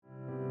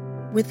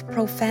With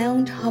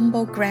profound,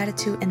 humble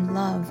gratitude and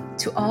love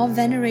to all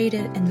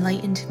venerated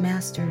enlightened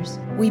masters,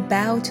 we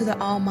bow to the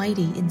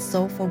Almighty in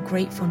soulful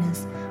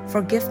gratefulness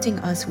for gifting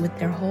us with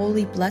their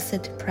holy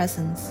blessed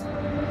presence.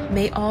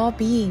 May all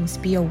beings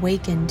be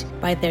awakened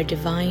by their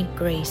divine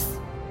grace.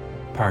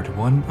 Part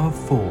 1 of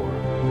 4.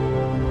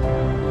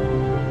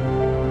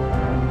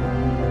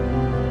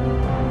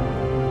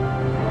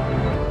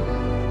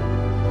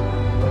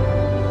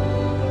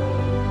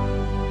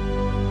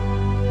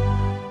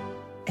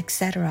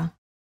 Etc.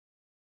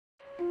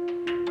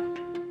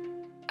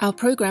 Our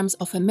programs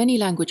offer many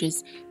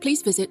languages.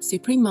 Please visit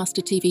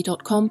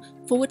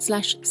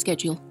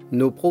suprememastertv.com/schedule.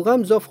 Nos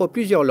programmes offrent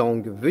plusieurs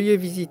langues. Veuillez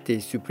visiter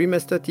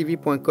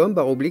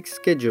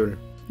suprememastertv.com/schedule.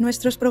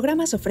 Nuestros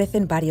programas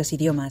ofrecen varios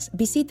idiomas.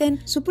 Visiten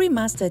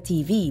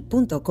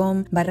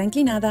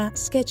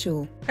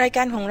suprememastertv.com/schedule. รายก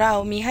ารของเรา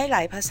มีให้หล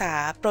ายภาษา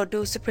โปรด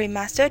ดู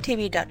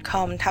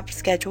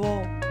suprememastertv.com/schedule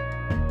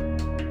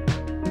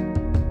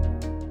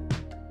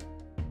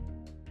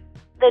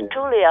They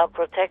truly are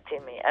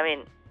protecting me. I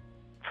mean,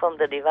 from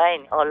the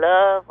divine or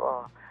love or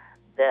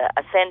the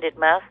ascended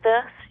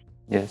masters.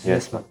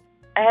 Yes, ma'am.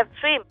 I have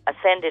 3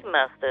 ascended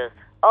masters,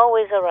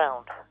 always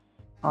around.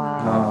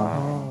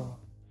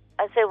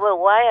 I say, well,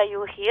 why are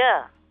you here?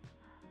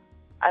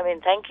 I mean,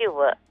 thank you,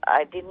 but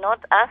I did not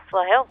ask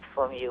for help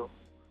from you.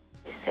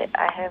 He said,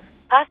 I have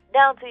passed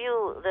down to you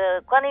the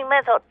Kuan Yin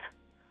method,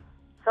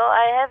 so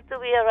I have to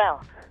be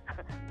around.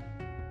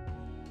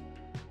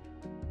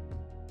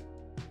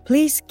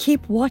 Please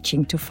keep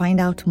watching to find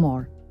out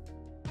more.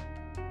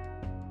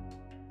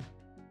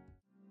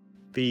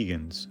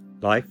 Vegans,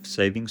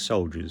 life-saving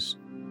soldiers.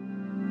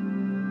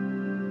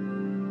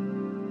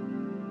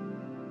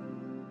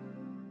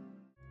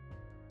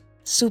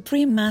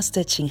 Supreme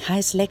Master Ching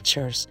Hai's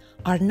lectures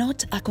are not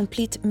a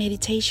complete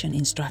meditation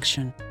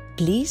instruction.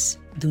 Please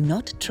do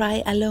not try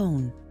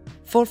alone.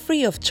 For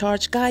free of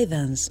charge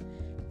guidance,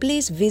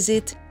 please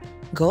visit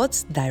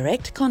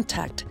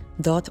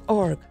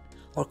godsdirectcontact.org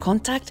or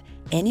contact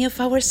any of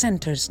our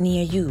centers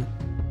near you.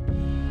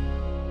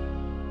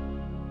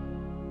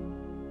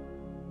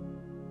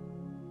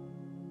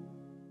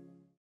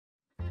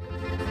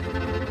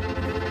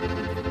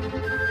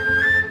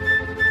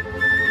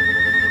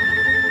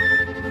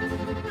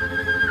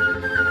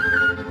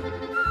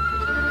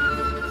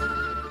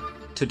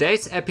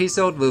 Today's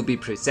episode will be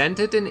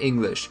presented in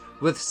English,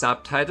 with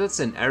subtitles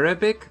in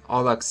Arabic,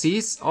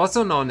 Aulacese,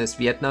 also known as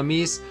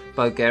Vietnamese,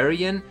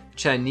 Bulgarian,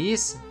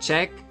 Chinese,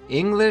 Czech,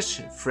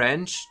 English,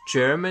 French,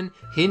 German,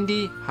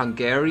 Hindi,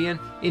 Hungarian,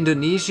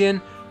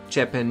 Indonesian,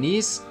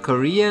 Japanese,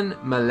 Korean,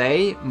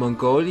 Malay,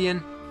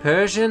 Mongolian,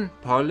 Persian,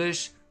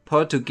 Polish,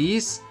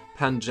 Portuguese,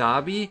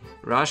 Punjabi,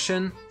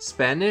 Russian,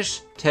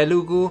 Spanish,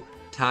 Telugu,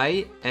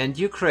 Thai, and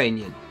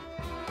Ukrainian.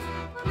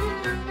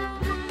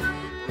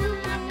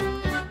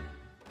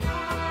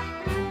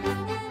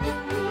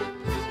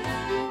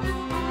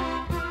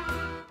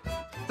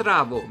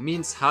 Zdravo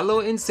means hello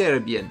in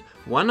Serbian,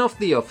 one of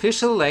the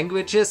official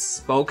languages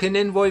spoken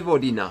in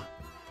Vojvodina.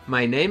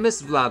 My name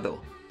is Vlado.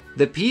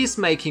 The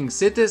peacemaking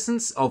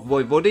citizens of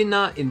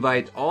Vojvodina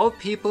invite all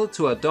people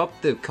to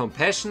adopt the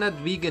compassionate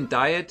vegan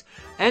diet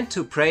and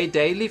to pray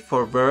daily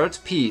for world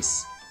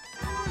peace.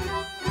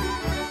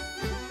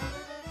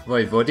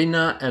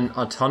 Vojvodina, an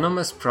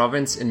autonomous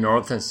province in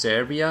northern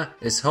Serbia,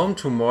 is home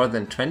to more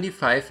than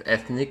 25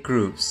 ethnic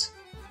groups.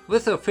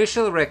 With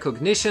official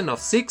recognition of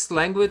 6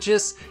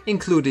 languages,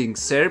 including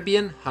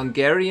Serbian,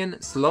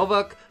 Hungarian,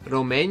 Slovak,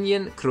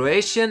 Romanian,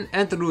 Croatian,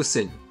 and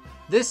Rusin.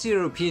 This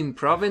European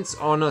province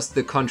honors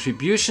the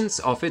contributions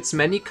of its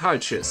many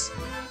cultures.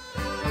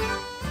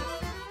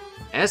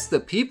 As the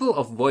people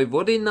of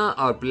Vojvodina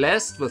are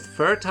blessed with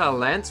fertile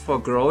lands for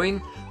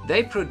growing,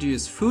 they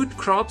produce food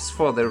crops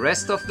for the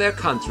rest of their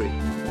country.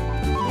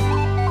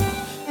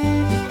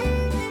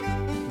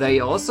 They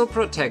also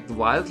protect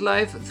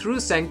wildlife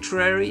through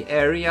sanctuary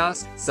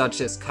areas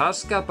such as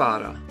Karska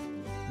Bara.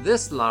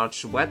 This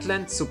large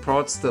wetland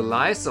supports the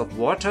lives of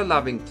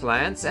water-loving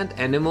plants and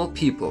animal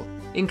people,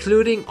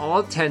 including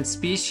all 10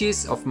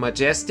 species of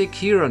majestic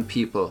Huron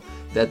people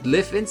that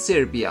live in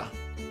Serbia.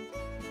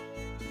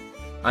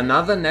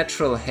 Another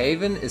natural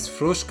haven is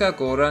Fruška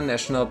Gora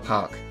National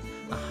Park.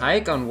 A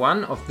hike on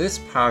one of this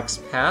park's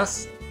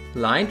paths,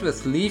 lined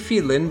with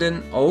leafy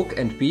linden, oak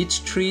and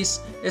beech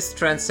trees, is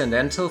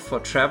transcendental for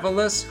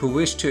travelers who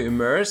wish to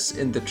immerse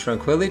in the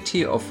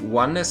tranquility of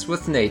oneness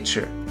with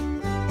nature.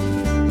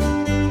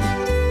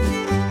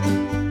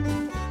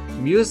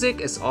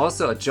 Music is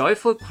also a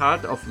joyful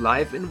part of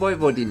life in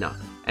Vojvodina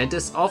and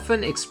is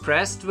often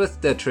expressed with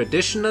the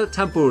traditional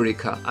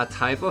tamburica, a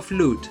type of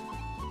lute.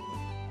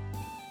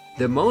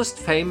 The most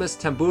famous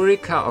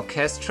tamburica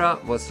orchestra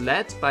was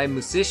led by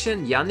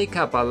musician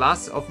Janika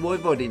Balas of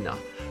Vojvodina,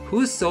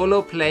 whose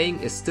solo playing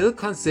is still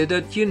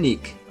considered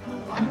unique.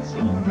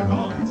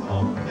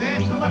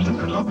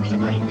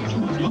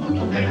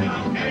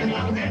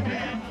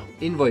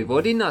 In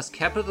Vojvodina's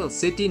capital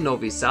city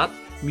Novi Sad,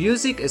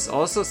 music is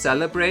also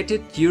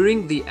celebrated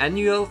during the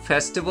annual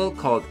festival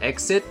called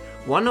Exit,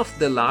 one of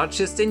the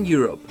largest in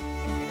Europe.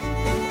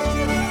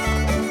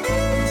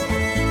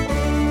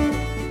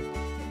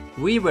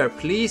 we were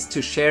pleased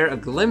to share a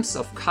glimpse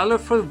of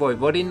colorful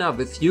Vojvodina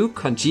with you,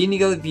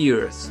 congenial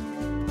viewers.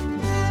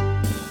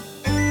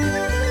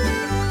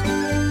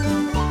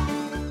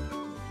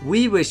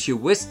 We wish you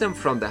wisdom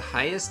from the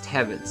highest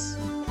heavens.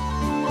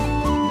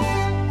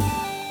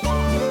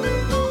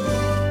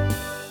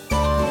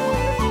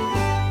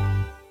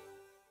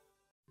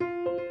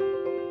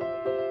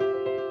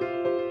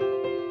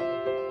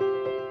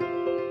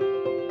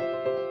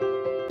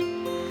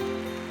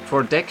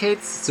 For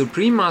decades,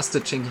 Supreme Master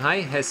Ching Hai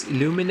has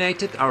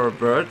illuminated our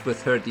world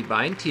with her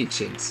divine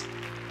teachings.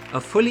 A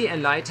fully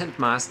enlightened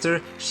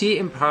master, she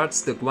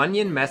imparts the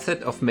Guanyin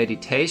method of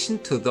meditation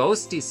to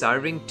those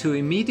desiring to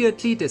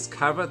immediately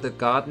discover the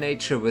God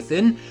nature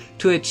within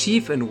to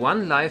achieve in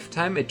one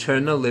lifetime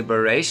eternal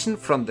liberation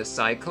from the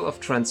cycle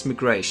of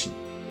transmigration.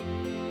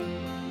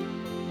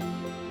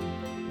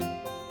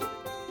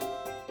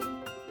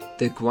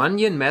 The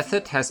Guanyin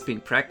method has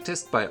been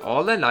practiced by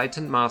all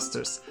enlightened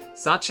masters,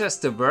 such as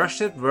the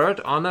worshipped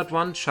world-honored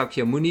one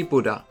Shakyamuni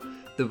Buddha,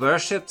 the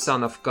worshipped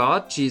Son of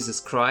God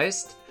Jesus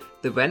Christ,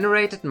 the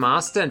venerated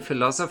master and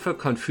philosopher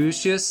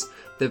Confucius,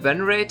 the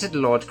venerated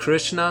Lord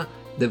Krishna,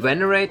 the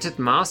venerated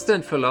master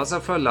and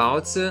philosopher Lao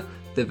Tzu,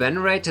 the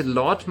venerated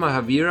Lord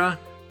Mahavira,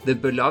 the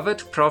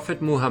beloved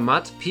Prophet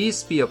Muhammad,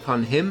 peace be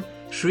upon him,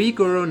 Sri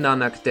Guru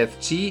Nanak Dev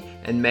Ji,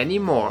 and many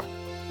more.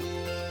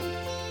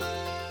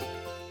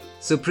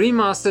 Supreme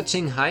Master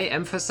Ching Hai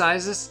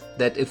emphasizes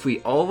that if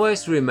we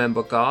always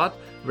remember God,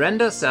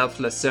 render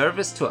selfless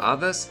service to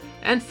others,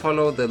 and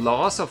follow the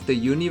laws of the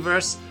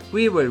universe,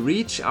 we will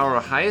reach our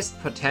highest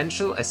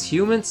potential as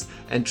humans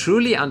and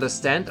truly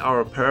understand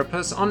our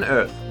purpose on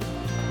Earth.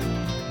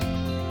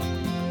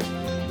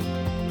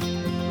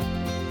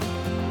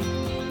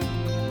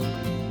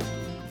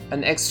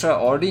 An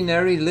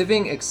extraordinary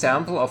living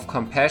example of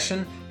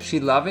compassion, she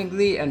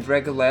lovingly and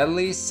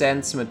regularly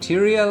sends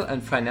material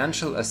and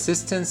financial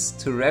assistance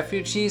to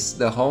refugees,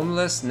 the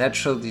homeless,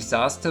 natural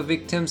disaster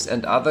victims,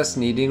 and others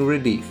needing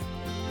relief.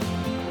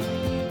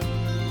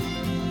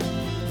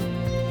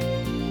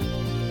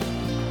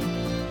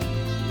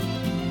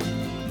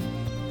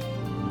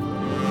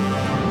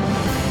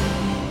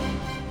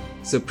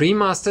 Supreme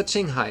Master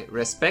Ching Hai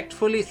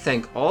respectfully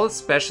thank all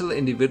special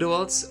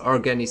individuals,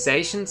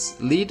 organizations,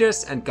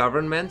 leaders and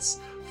governments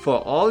for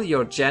all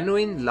your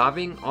genuine,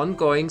 loving,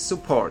 ongoing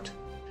support.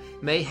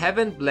 May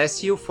heaven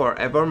bless you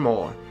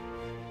forevermore.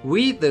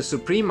 We, the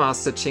Supreme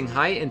Master Ching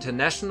Hai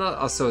International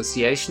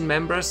Association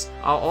members,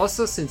 are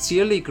also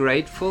sincerely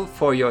grateful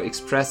for your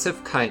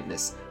expressive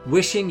kindness,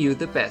 wishing you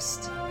the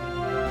best.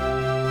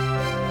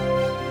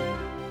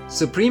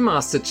 Supreme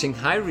Master Ching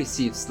Hai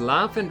receives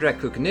love and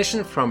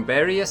recognition from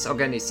various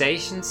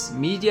organizations,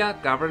 media,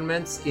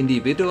 governments,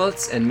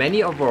 individuals, and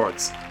many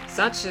awards,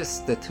 such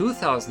as the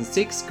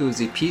 2006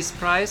 Gusi Peace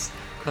Prize,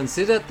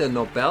 considered the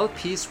Nobel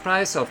Peace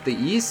Prize of the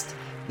East,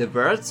 the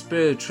World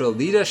Spiritual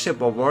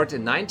Leadership Award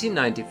in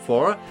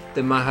 1994,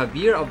 the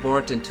Mahavir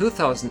Award in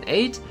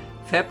 2008,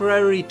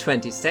 February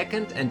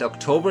 22nd and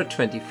October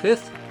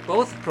 25th,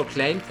 both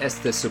proclaimed as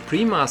the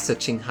Supreme Master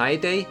Ching Hai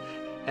Day,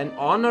 an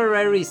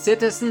honorary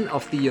citizen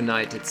of the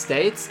United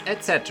States,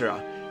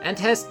 etc., and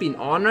has been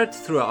honored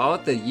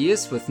throughout the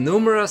years with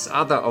numerous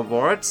other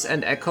awards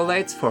and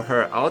accolades for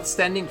her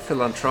outstanding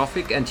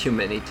philanthropic and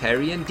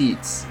humanitarian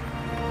deeds.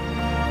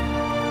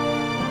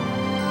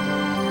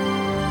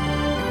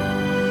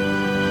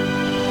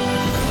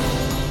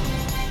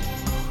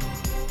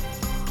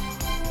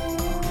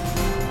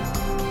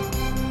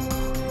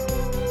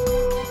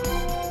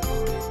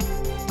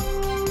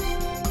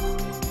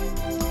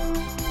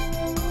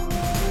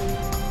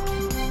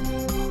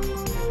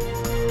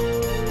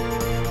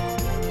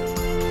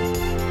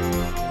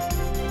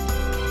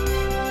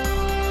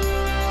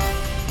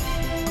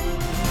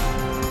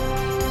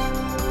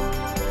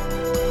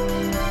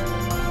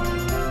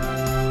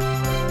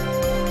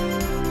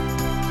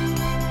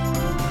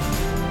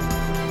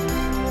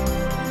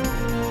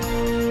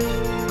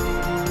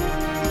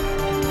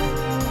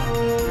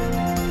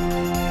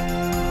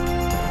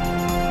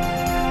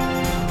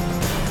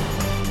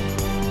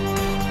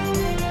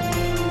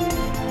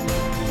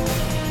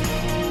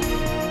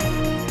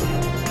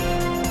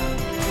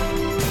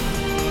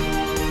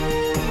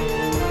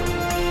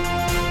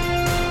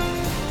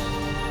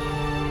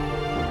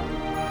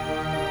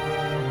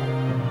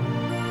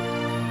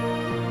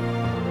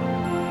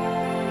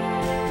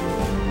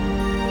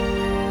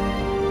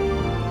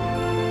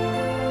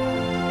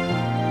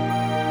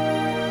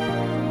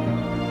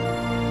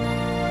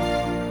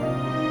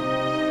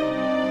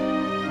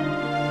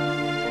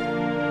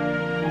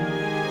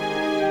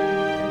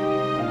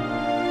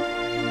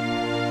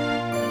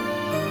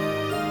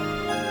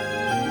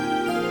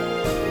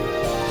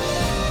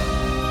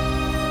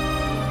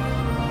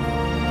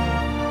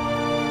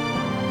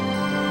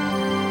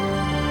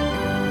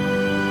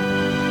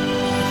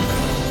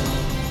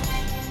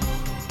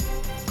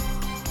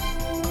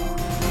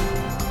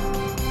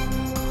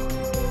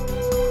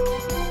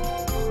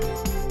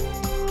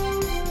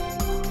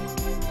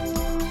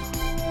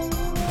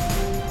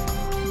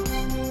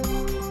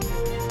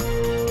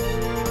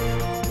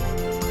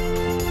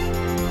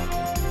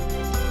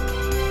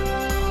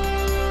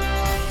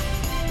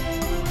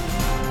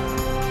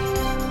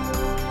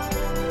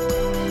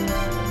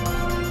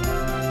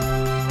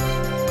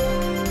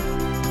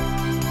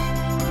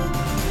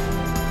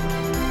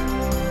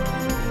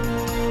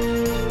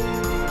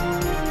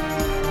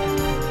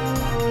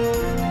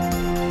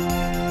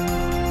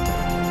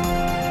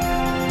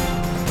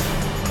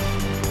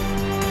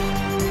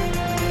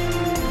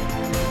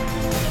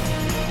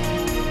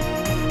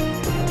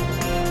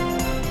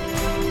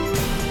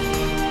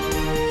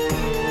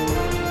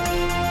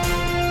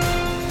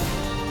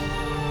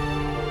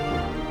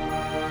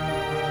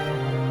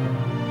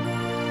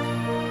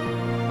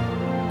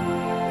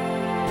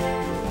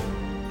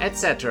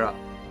 etc.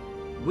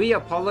 We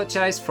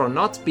apologize for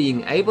not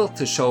being able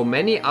to show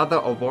many other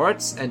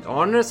awards and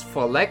honors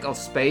for lack of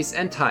space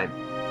and time.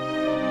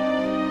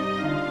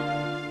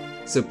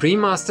 Supreme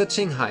Master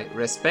Ching Hai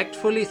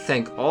respectfully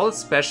thank all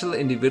special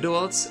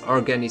individuals,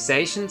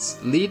 organizations,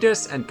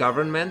 leaders and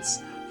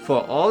governments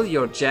for all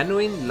your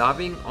genuine,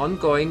 loving,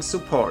 ongoing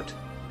support.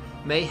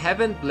 May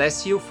heaven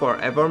bless you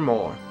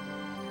forevermore.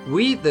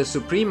 We, the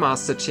Supreme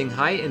Master Ching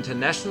Hai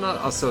International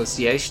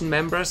Association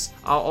members,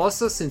 are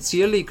also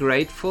sincerely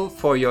grateful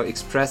for your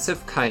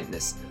expressive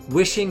kindness,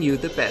 wishing you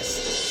the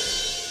best.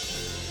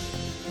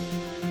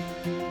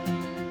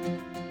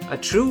 A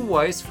true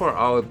voice for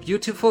our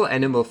beautiful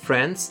animal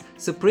friends,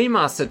 Supreme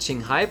Master Ching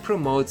Hai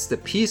promotes the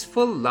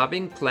peaceful,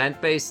 loving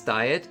plant-based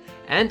diet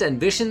and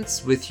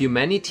envisions with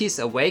humanity's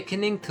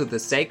awakening to the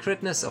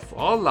sacredness of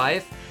all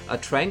life, a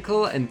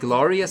tranquil and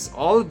glorious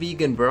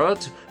all-vegan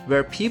world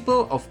where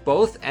people of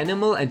both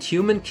animal and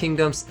human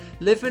kingdoms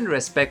live in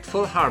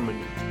respectful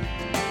harmony.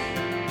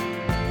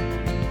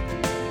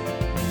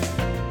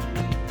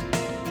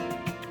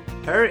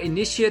 Her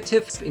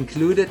initiatives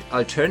included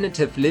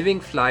alternative living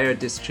flyer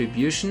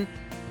distribution,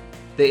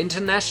 the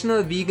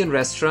international vegan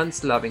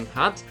restaurants Loving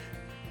Hut,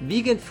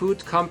 vegan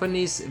food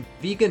companies,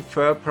 vegan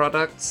fur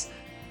products,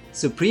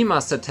 Supreme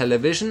Master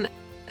Television,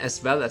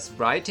 as well as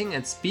writing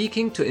and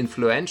speaking to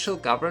influential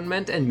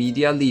government and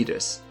media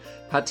leaders,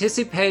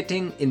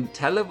 participating in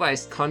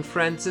televised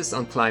conferences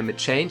on climate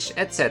change,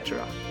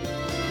 etc.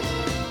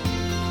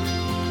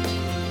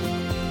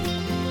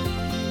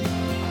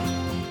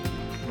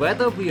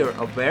 Whether we are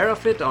aware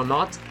of it or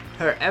not,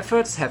 her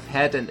efforts have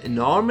had an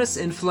enormous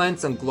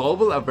influence on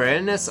global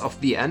awareness of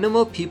the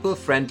animal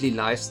people-friendly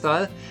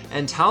lifestyle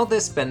and how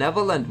this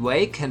benevolent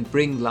way can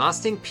bring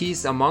lasting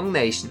peace among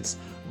nations,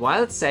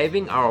 while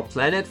saving our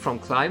planet from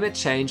climate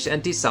change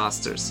and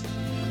disasters.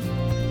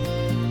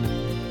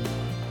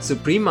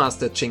 Supreme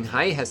Master Ching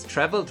Hai has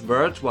traveled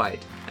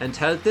worldwide and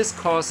held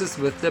discourses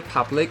with the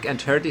public and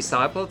her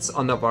disciples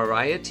on a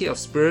variety of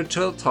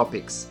spiritual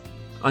topics.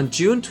 On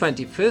June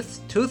 25,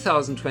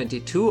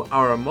 2022,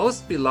 our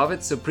most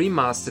beloved Supreme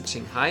Master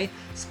Ching Hai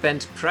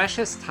spent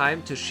precious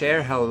time to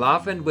share her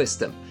love and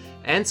wisdom,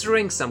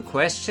 answering some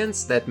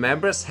questions that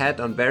members had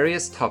on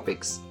various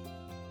topics.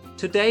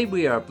 Today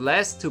we are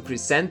blessed to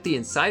present the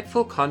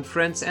insightful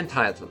conference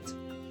entitled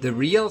The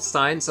Real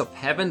Signs of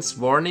Heaven's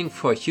Warning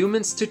for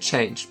Humans to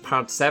Change,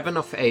 Part 7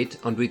 of 8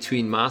 on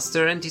Between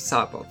Master and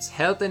Disciples,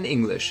 held in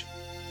English.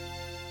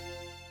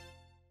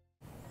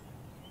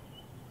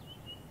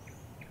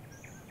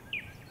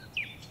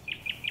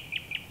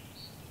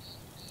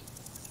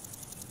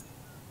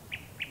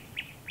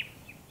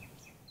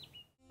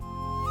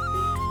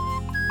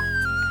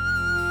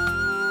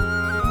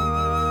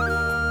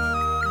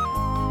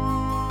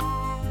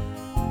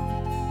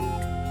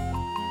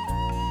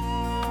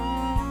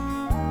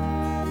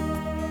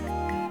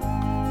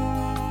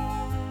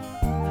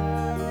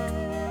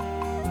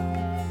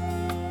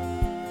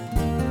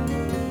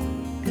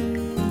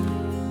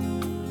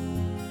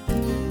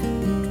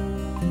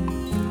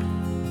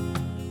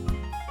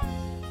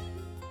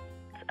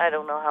 I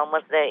don't know how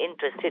much they're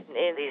interested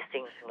in these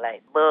things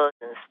like birds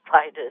and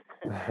spiders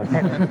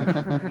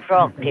and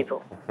frog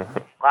people.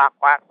 Quack,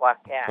 quack, quack,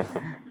 yeah.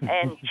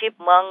 And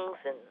chipmunks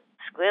and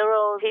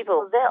squirrel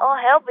people, they're all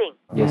helping.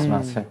 Yes,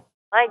 Master.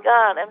 My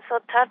God, I'm so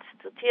touched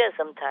to tears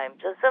sometimes.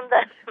 So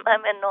sometimes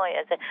I'm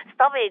annoyed. I say,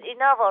 stop it,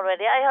 enough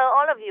already. I heard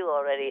all of you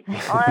already.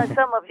 Or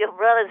some of your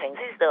brothers and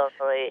sisters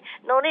already.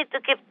 No need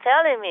to keep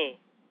telling me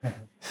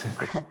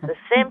the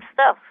same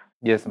stuff.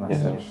 Yes,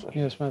 Master.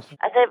 Yes, Master.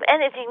 I say, if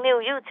anything new,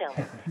 you tell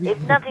me.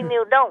 If nothing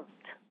new, don't.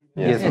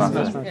 Yes,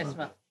 Master. Yes,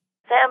 Master.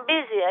 Say, I'm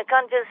busy. I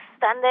can't just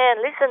stand there and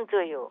listen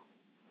to you.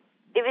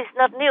 If it's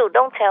not new,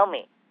 don't tell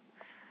me.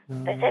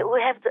 They say, we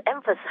have to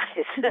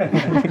emphasize.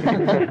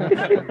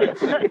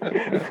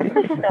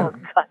 Oh,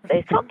 God,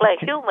 they talk like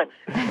humans.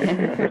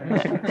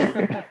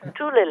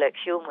 Truly like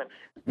humans.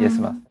 Yes,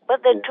 Master.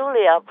 But they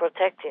truly are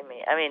protecting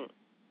me. I mean,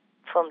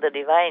 from the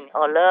divine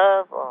or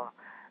love or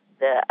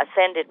the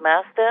ascended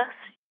masters.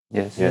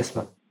 Yes, yes,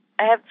 Master.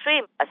 I have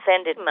 3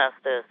 ascended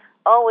masters,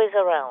 always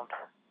around.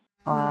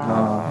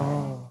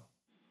 Oh.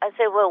 I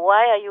say, well,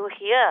 why are you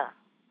here?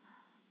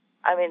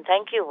 I mean,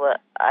 thank you, but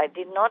I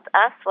did not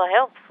ask for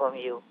help from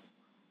you.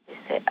 He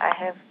said, I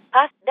have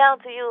passed down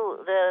to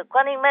you the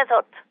Kuan Yin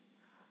method,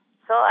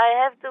 so I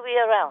have to be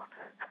around.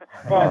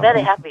 They're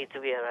very happy to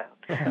be around.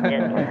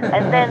 Yes.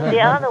 And then the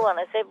other one,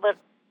 I said, but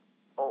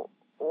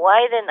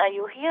why then are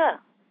you here?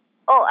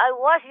 Oh, I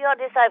was your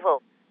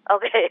disciple.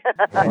 Okay.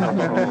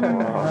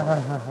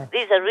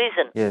 These are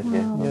reasons. Yes,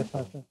 yes. Yes,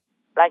 Master.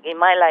 Like in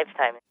my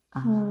lifetime.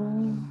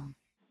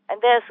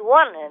 And there's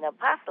one in a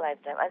past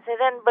lifetime. I said,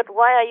 then, but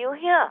why are you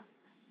here?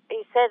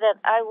 He said that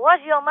I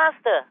was your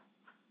master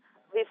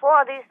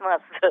before this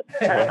master.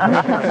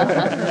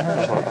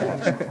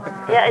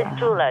 Yeah, it's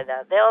true like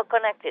that. They're all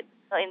connected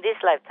in this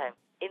lifetime.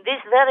 In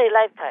this very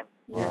lifetime.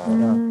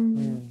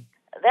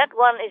 That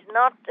one is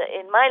not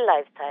in my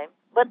lifetime,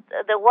 but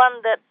the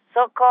one that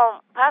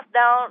so-called passed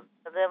down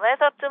the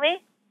method to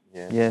me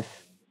Yes.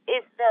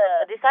 is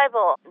the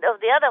disciple of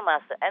the other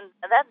master, and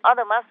that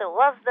other master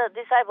was the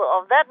disciple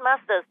of that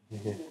master,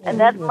 and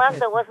that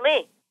master was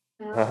me.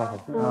 He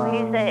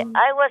said,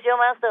 I was your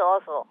master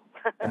also,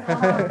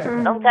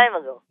 long time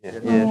ago.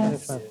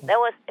 Yes. That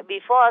was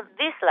before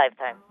this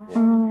lifetime.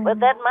 But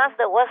that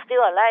master was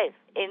still alive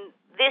in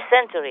this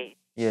century.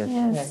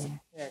 Yes.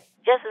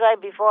 Just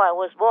right before I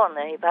was born,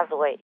 and he passed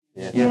away.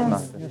 Yes,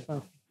 Master.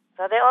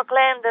 So they all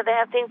claim that they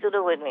have things to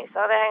do with me,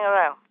 so they hang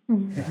around.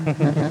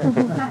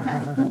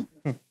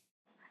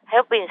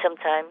 Helping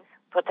sometimes,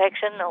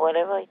 protection or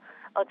whatever,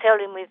 or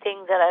telling me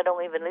things that I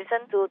don't even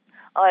listen to,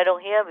 or I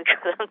don't hear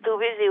because I'm too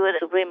busy with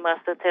Supreme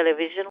Master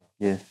Television.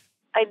 Yes.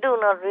 I do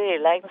not really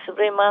like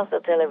Supreme Master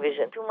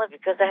Television too much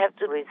because I have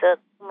to research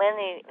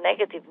many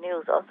negative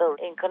news also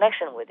in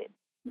connection with it.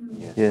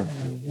 Yes.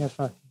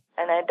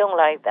 And I don't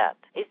like that.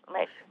 It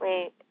makes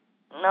me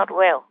not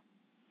well.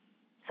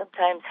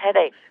 Sometimes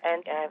headache,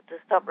 and I have to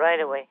stop right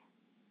away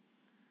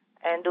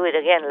and do it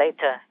again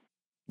later.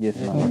 Yes,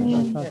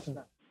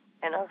 Master.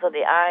 And also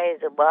the eyes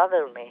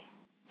bother me.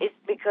 It's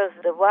because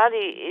the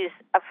body is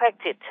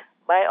affected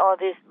by all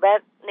this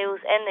bad news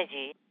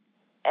energy,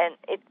 and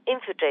it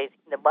infiltrates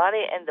the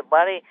body, and the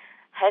body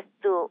has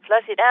to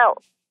flush it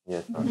out.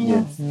 Yes, Master.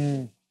 Yes.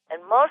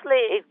 And mostly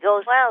it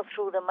goes out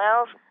through the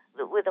mouth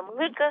with the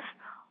mucus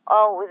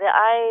or with the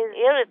eye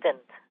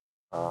irritant.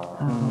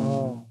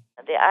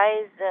 The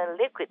eyes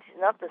liquid is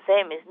not the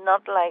same. It's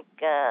not like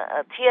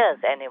tears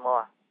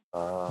anymore.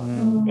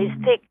 It's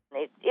thick,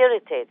 it's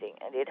irritating,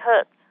 and it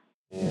hurts.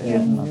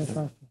 Yes.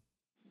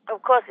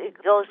 Of course, it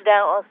goes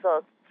down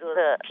also to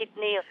the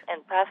kidney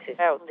and passes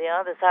out on the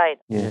other side.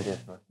 Yes.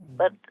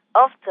 But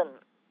often,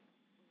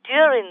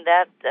 during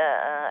that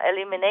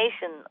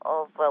elimination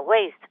of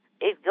waste,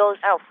 it goes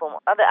out from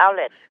other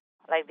outlets,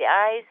 like the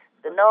eyes,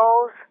 the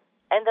nose,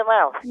 and the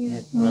mouth.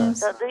 Yes.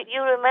 So do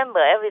you remember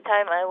every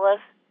time I was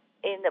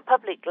in the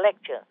public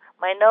lecture,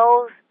 my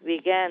nose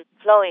began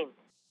flowing.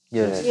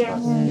 Yes.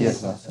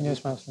 Yes, Master.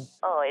 Yes, Master.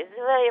 Oh, it's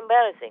very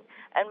embarrassing.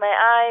 And my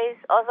eyes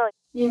also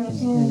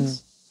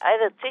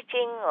either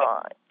twitching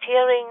or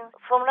tearing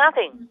from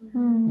nothing.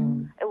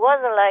 It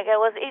wasn't like I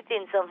was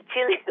eating some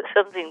chili or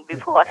something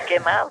before I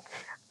came out.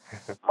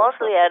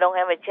 Mostly I don't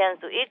have a chance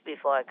to eat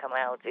before I come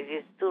out. It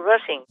is too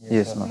rushing.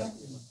 Yes, Master.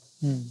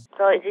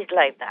 So it is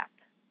like that.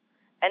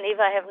 And if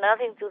I have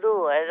nothing to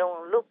do, I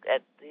don't look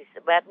at this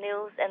bad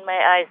news and my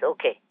eyes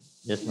okay.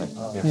 Yes,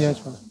 Master.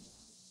 Yes, Master.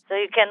 So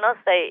you cannot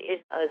say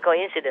it's a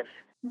coincidence.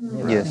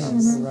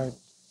 Yes. Right.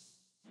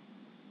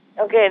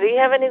 Okay, do you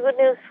have any good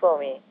news for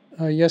me?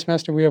 Yes,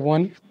 Master, we have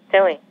one.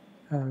 Tell me.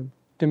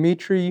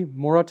 Dmitry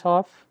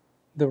Muratov,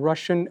 the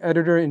Russian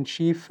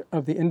editor-in-chief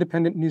of the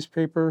independent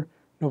newspaper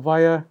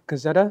Novaya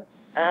Gazeta,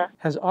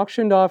 has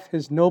auctioned off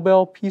his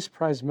Nobel Peace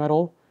Prize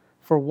medal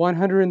for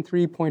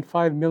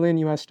 $103.5 million,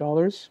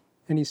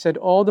 and he said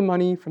all the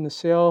money from the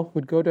sale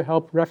would go to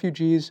help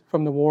refugees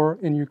from the war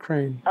in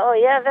Ukraine. Oh,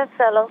 yeah, that's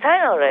a long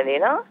time already,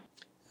 no?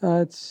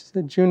 It's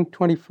June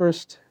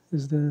 21st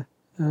is the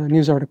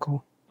news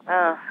article.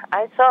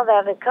 I saw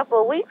that a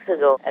couple of weeks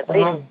ago, at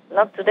least,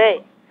 not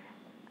today.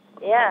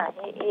 Yeah,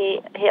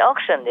 he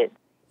auctioned it.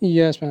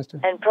 Yes, Master.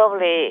 And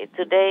probably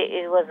today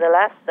it was the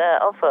last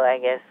offer, I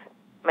guess.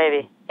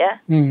 Maybe, yeah?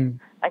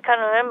 I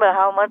can't remember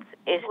how much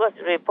it was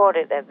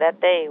reported at that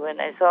day when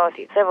I saw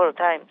it several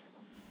times.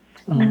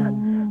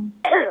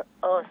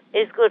 Oh,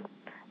 it's good.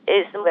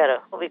 It's better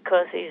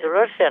because he's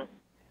Russian.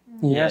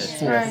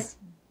 Yes.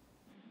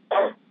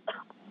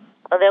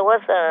 Oh, there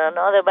was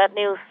another bad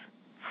news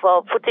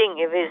for Putin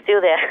if he's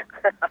still there.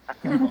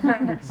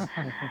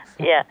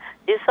 Yeah,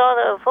 you saw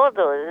the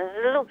photo.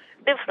 It looks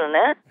different,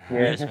 eh?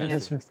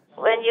 Yes.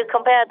 When you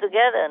compare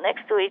together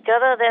next to each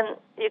other, then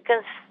you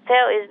can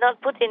tell it's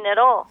not Putin at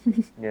all.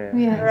 Yes.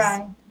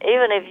 Right.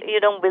 Even if you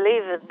don't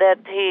believe that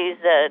he is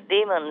a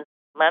demon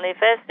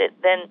manifested,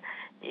 then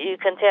you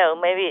can tell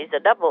maybe it's a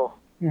double.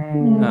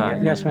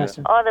 Yes,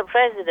 Master. All the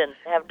presidents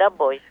have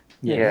doubles.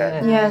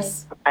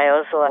 Yes. I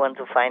also want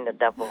to find a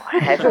double.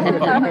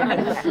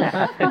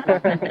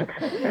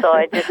 So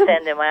I just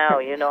send them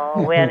out,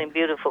 wearing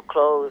beautiful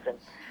clothes and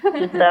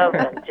stuff,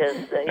 and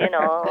just,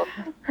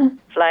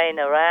 flying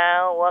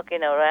around,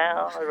 walking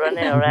around,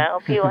 running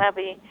around, feel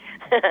happy.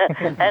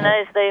 And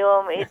I stay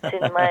home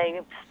eating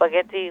my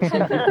spaghetti,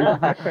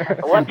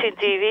 watching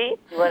TV,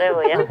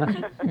 whatever, yeah.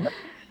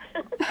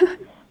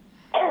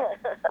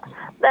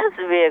 That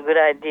would be a good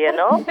idea,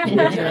 no?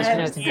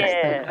 Yes.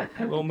 Yeah.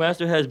 Well,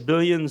 Master has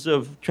billions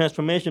of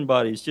transformation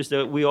bodies, just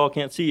that we all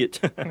can't see it.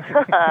 Oh,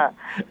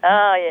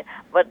 yeah.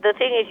 But the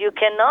thing is, you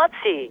cannot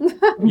see.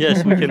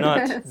 Yes, we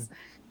cannot.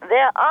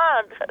 There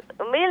are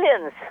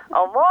millions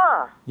or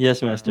more.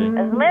 Yes, Master.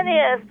 As many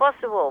as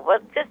possible,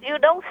 but just you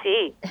don't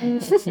see.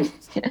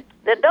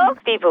 The dog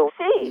people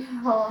see.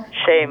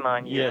 Shame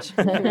on you. Yes.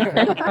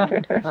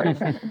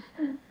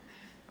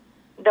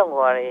 Don't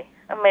worry.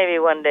 Maybe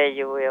one day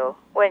you will,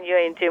 when you're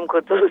in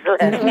Timbuktu's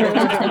land.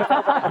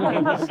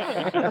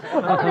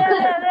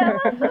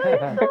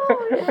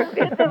 So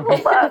beautiful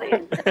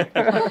bodies.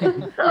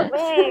 So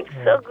big,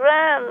 so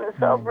grand,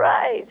 so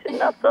bright,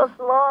 not so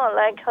small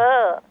like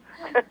her.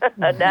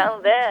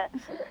 down there.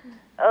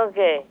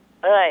 Okay,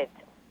 all right.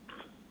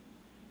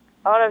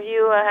 All of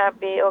you are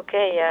happy,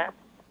 okay, yeah?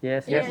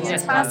 Yes,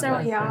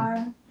 Master, we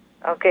are.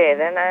 Okay,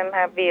 then I'm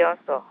happy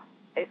also.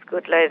 It's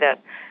good like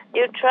that.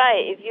 You try,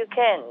 if you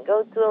can,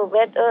 go to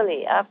bed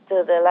early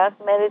after the last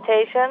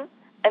meditation,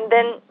 and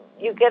then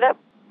you get up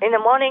in the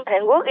morning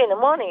and work in the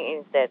morning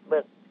instead,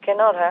 but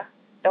cannot, huh?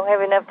 Don't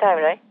have enough time,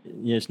 right?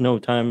 Yes, no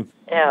time.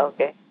 Yeah,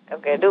 okay.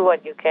 Okay, do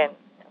what you can.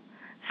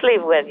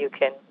 Sleep when you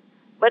can.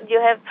 But you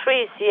have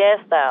 3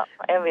 siesta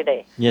every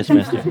day. Yes,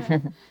 Master.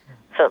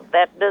 So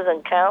that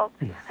doesn't count?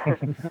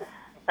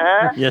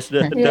 Huh? Yes,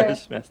 that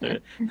does,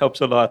 Master.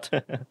 Helps a lot.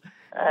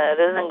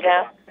 Doesn't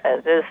count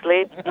as a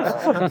sleep?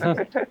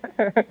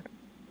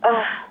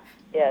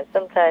 Yeah,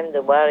 sometimes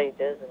the body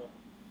doesn't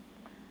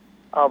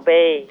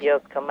obey your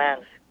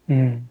commands.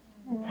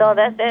 So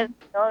that's it.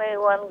 Only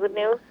one good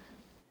news?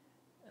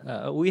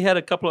 We had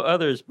a couple of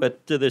others,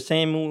 but the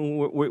same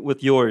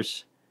with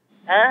yours.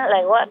 Huh?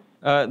 Like what?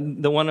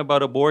 The one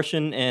about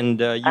abortion and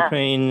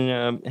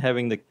Ukraine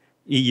having the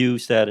EU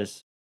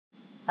status.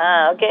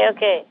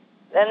 Okay.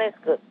 Then it's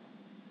good.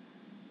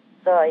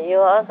 So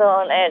you're also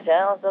on edge.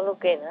 I also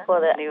looking for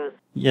the news.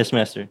 Yes,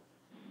 Master.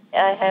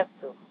 I have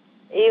to.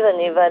 Even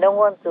if I don't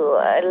want to,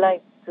 I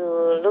like to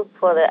look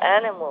for the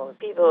animals,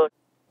 people.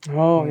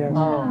 Oh, yes.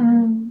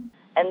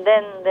 And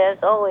then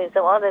there's always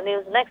some other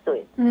news next to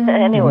it.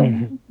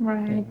 Anyway.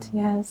 Right,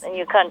 yes. And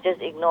you can't just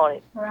ignore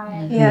it.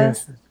 Right.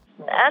 Yes.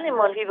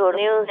 Animal people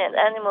news and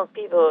animal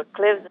people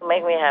clips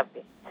make me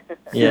happy.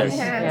 Yes.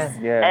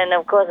 And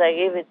of course I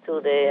give it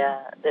to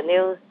the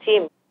news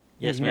team.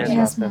 Yes, Master.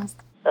 Yes,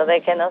 Master. So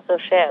they can also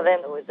share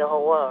them with the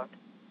whole world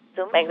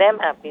to make them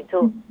happy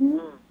too.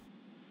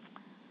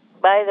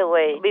 By the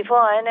way,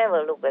 before I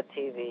never look at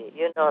TV.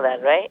 You know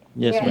that, right?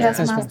 Yes, Yes,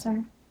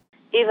 Master.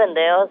 Even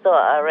they also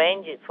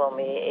arrange it for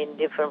me in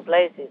different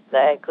places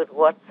that I could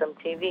watch some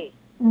TV.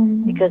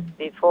 Because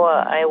before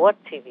I watch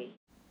TV.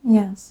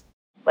 Yes.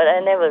 But I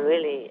never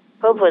really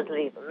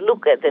purposely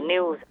look at the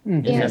news.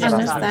 Yes,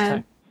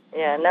 understand.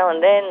 Yeah, now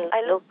and then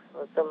I look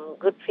for some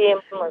good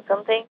film or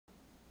something.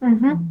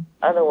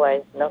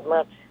 Otherwise, not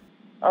much.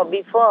 Or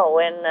before,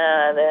 when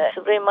the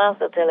Supreme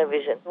Master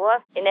Television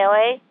was in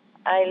LA,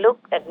 I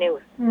looked at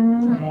news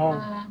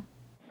from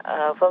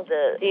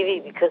the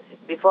TV because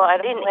before I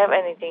didn't have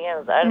anything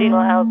else. I didn't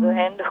know how to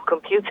handle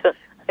computer.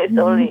 It's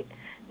only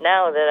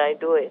now that I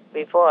do it.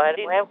 Before I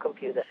didn't have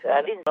computer.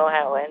 I didn't know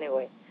how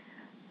anyway.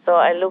 So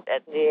I looked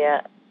at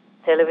the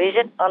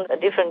television on a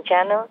different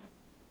channels.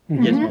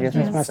 Yes,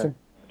 Master.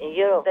 In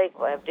Europe, they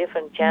have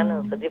different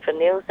channels for different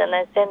news, and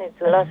I send it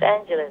to Los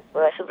Angeles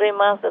for Supreme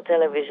Master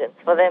Television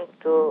for them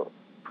to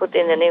put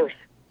in the news.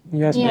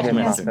 Yes,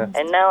 Master.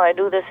 And now I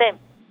do the same.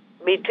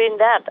 Between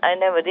that, I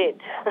never did.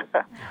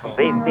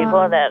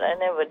 Before that, I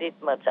never did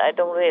much. I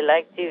don't really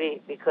like TV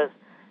because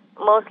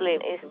mostly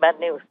it's bad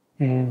news.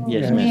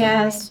 Yes, Master.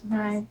 Yes,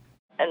 right.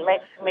 And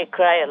makes me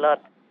cry a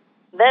lot.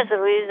 That's the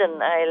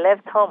reason I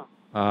left home.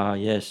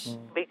 Yes.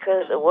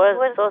 Because the world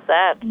was so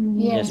sad.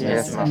 Yes,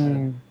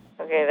 Master.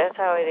 Okay, that's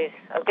how it is.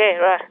 Okay,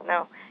 right.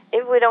 Now,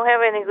 if we don't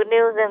have any good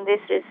news, then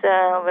this is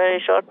very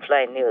short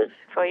flight news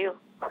for you.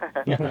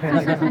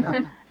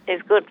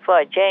 It's good for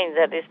a change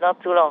that is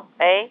not too long,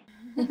 eh?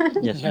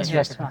 Yes,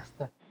 Master.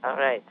 All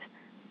right.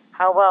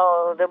 How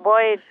about the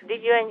boy?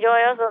 Did you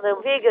enjoy also the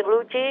vegan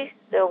blue cheese,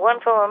 the one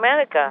from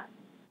America?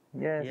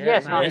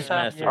 Yes,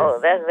 Master. Oh,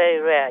 that's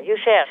very rare. You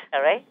share,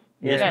 right?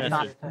 Yes,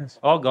 Master.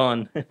 All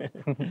gone.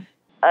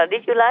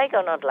 Did you like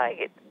or not like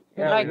it?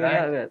 Like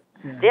that.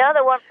 The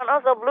other one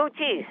also blue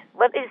cheese,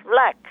 but it's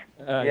black.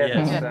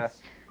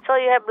 Yes. So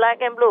you have black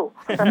and blue.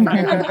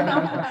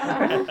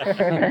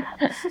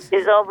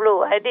 It's all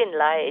blue. I didn't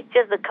like it.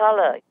 Just the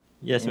color.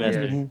 Yes,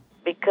 Master.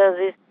 Because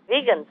it's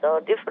vegan,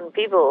 so different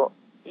people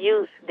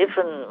use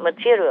different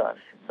materials,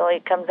 so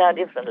it comes out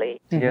differently.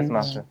 Yes,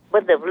 Master.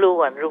 But the blue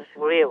one looks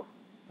real.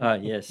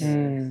 Yes.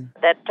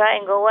 That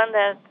triangle one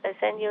that I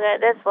sent you,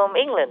 that's from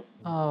England.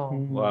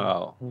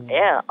 Wow.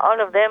 Yeah, all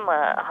of them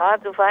are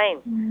hard to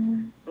find.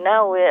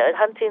 Now we're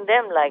hunting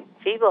them like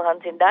people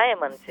hunting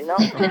diamonds, you know.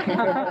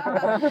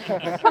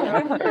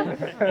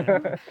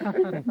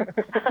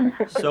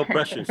 So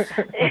precious.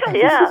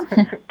 Yeah,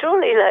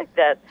 truly like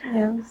that.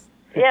 Yes.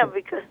 Yeah,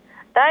 because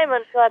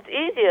diamonds got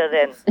easier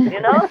then,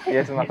 you know.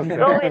 Yes, Master.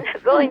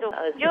 Go into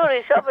a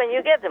jewelry shop and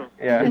you get them.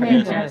 Yeah.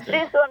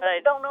 This one I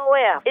don't know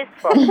where it's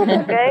from.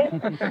 Okay.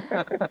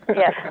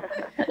 Yeah.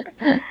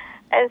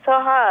 And so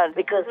hard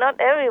because not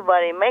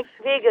everybody makes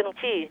vegan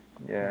cheese.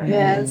 Yeah.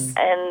 Yes.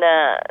 And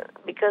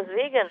because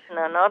vegans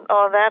are not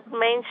all that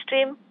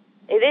mainstream,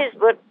 it is,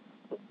 but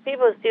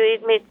people still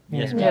eat meat.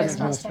 Yes, Yes,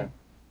 Master.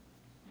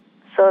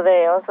 So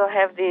they also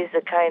have this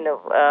kind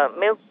of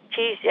milk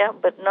cheese, yeah,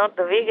 but not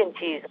the vegan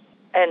cheese.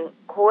 And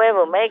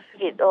whoever makes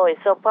it,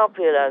 it's so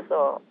popular.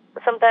 So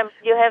sometimes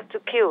you have to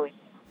queue.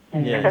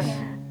 Yes.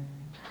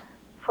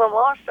 From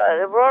Austria,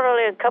 they brought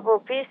only a couple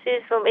of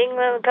pieces. From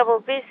England, a couple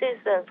of pieces,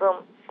 and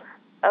from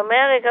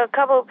America, a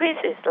couple of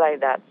pieces like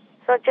that.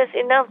 So just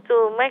enough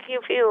to make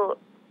you feel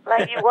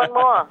Like you want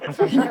more.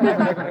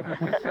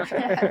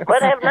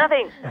 But I have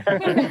nothing.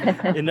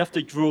 Enough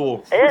to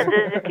drool. Yes,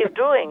 they keep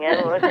drooling,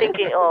 and we're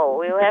thinking, oh,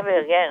 we'll have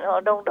it again.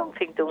 Oh, don't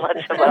think too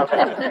much about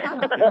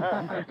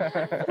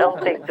that.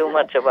 Don't think too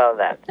much about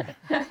that.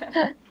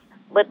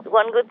 But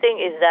one good thing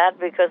is that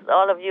because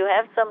all of you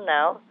have some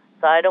now,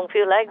 so I don't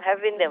feel like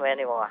having them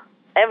anymore.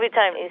 Every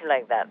time it's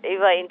like that.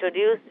 If I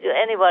introduce to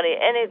anybody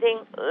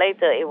anything,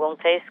 later it won't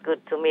taste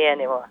good to me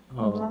anymore.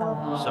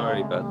 Oh,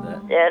 sorry about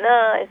that. Yeah,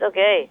 no, it's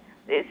okay.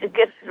 It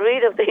gets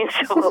rid of the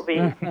insufferable.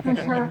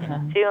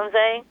 See what I'm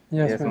saying?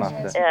 Yes,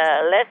 Master.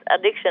 Less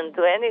addiction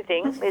to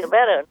anything is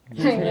better.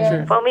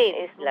 Yes. For me,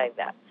 it's like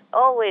that.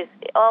 Always,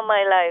 all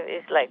my life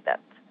is like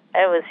that.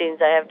 Ever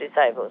since I have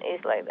disciples,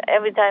 it's like that.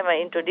 Every time I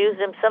introduce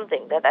them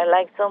something that I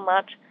like so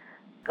much,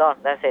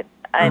 gone, that's it.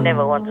 I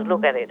never want to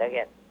look at it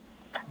again.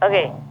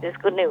 Okay, this is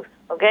good news,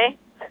 okay?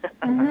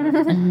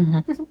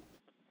 I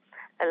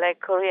like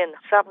Korean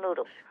sharp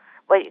noodles,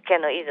 but you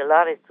cannot eat a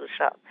lot, it's too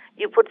sharp.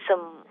 You put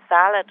some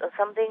salad or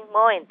something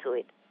more into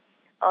it,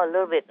 or a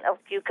little bit of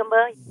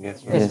cucumber.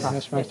 Yes,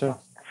 Master.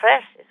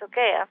 Fresh, it's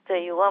okay. After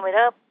you warm it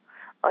up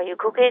or you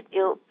cook it,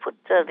 you put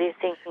these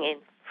things in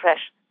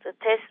fresh to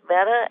taste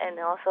better and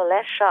also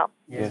less sharp.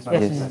 Yes,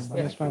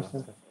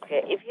 Master.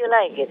 Okay, if you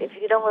like it. If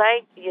you don't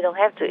like, you don't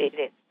have to eat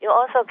it. You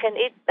also can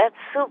eat that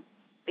soup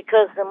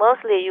because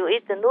mostly you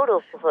eat the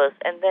noodles first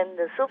and then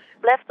the soup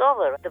left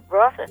over, the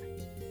broth.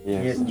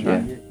 Yes,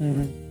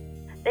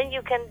 Then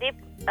you can dip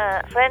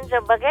French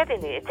baguette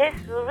in it. It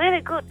tastes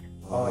really good.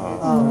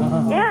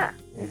 Oh, Yeah.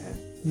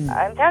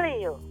 I'm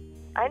telling you,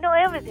 I know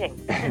everything.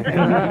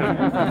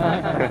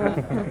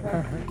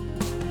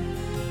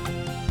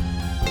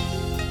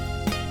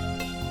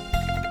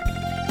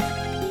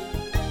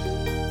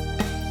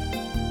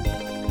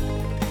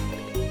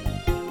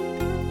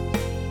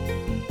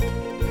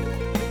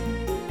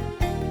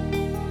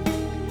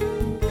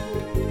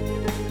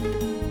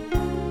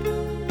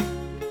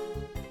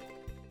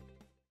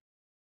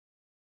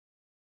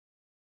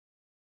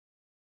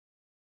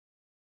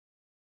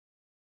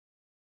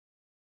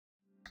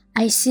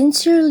 I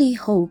sincerely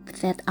hope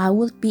that I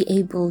will be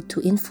able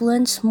to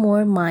influence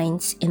more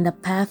minds in the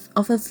path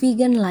of a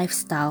vegan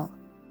lifestyle.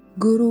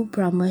 Guru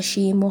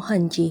Brahmashi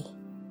Mohanji,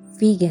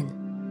 vegan.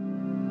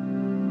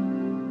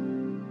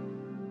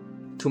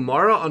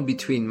 Tomorrow on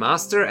Between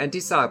Master and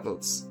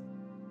Disciples.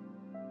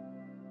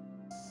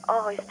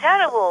 Oh, it's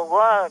terrible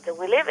world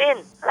we live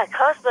in. Like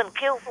husband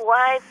kill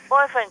wife,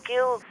 boyfriend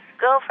kill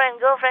girlfriend,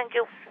 girlfriend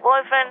kill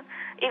boyfriend,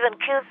 even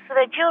kills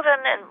their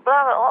children and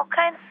blah, blah, all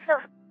kinds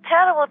of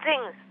terrible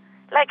things.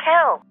 Like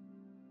hell.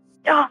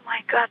 Oh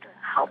my God,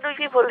 how do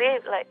people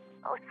live? Like,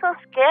 oh, it's so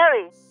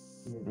scary.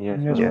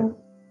 Yes.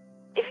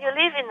 If you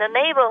live in the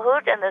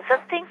neighborhood and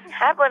such things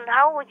happen,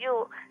 how would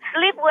you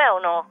sleep well,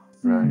 no?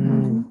 Right.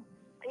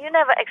 You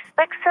never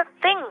expect such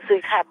things to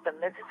happen.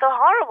 It's so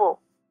horrible.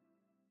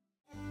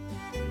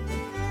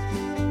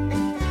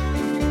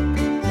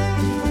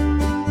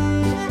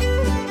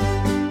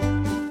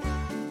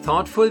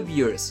 Thoughtful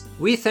viewers,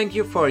 we thank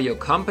you for your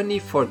company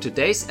for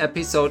today's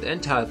episode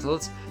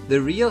entitled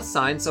The Real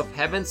Signs of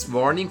Heaven's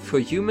Warning for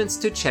Humans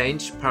to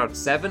Change, Part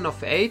 7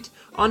 of 8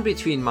 on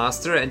Between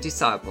Master and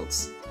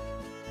Disciples.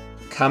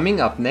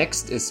 Coming up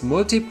next is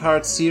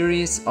multi-part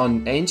series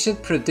on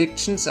ancient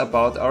predictions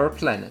about our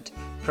planet,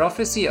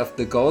 Prophecy of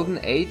the Golden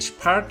Age,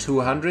 Part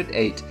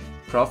 208,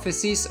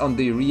 Prophecies on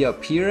the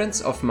Reappearance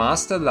of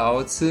Master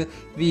Lao Tzu,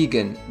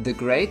 Vegan, the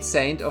Great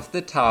Saint of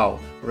the Tao,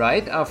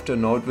 right after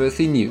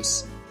noteworthy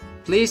news.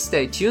 Please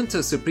stay tuned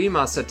to Supreme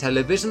Master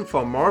Television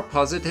for more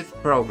positive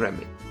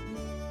programming.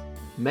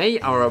 May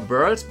our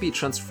world be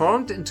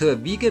transformed into a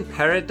vegan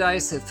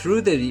paradise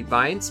through the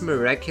Divine's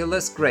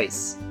miraculous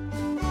grace.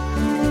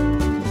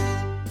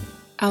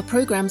 Our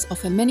programs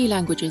offer many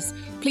languages.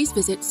 Please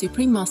visit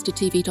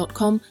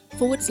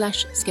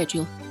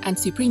suprememastertv.com/schedule and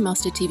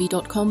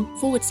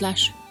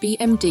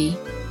suprememastertv.com/BMD.